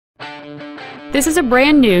This is a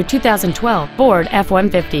brand new 2012 Ford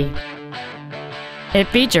F-150. It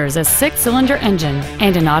features a 6-cylinder engine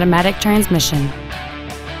and an automatic transmission.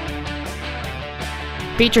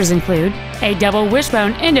 Features include a double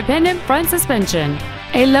wishbone independent front suspension,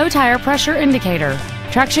 a low tire pressure indicator,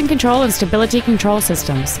 traction control and stability control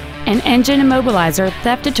systems, an engine immobilizer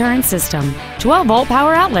theft deterrent system, 12-volt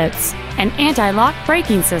power outlets, an anti-lock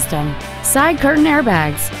braking system, side curtain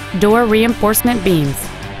airbags, door reinforcement beams,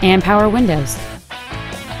 and power windows.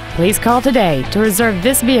 Please call today to reserve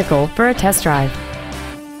this vehicle for a test drive.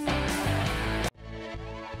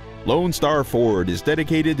 Lone Star Ford is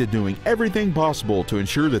dedicated to doing everything possible to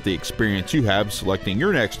ensure that the experience you have selecting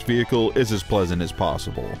your next vehicle is as pleasant as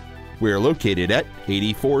possible. We are located at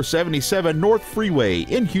 8477 North Freeway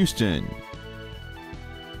in Houston.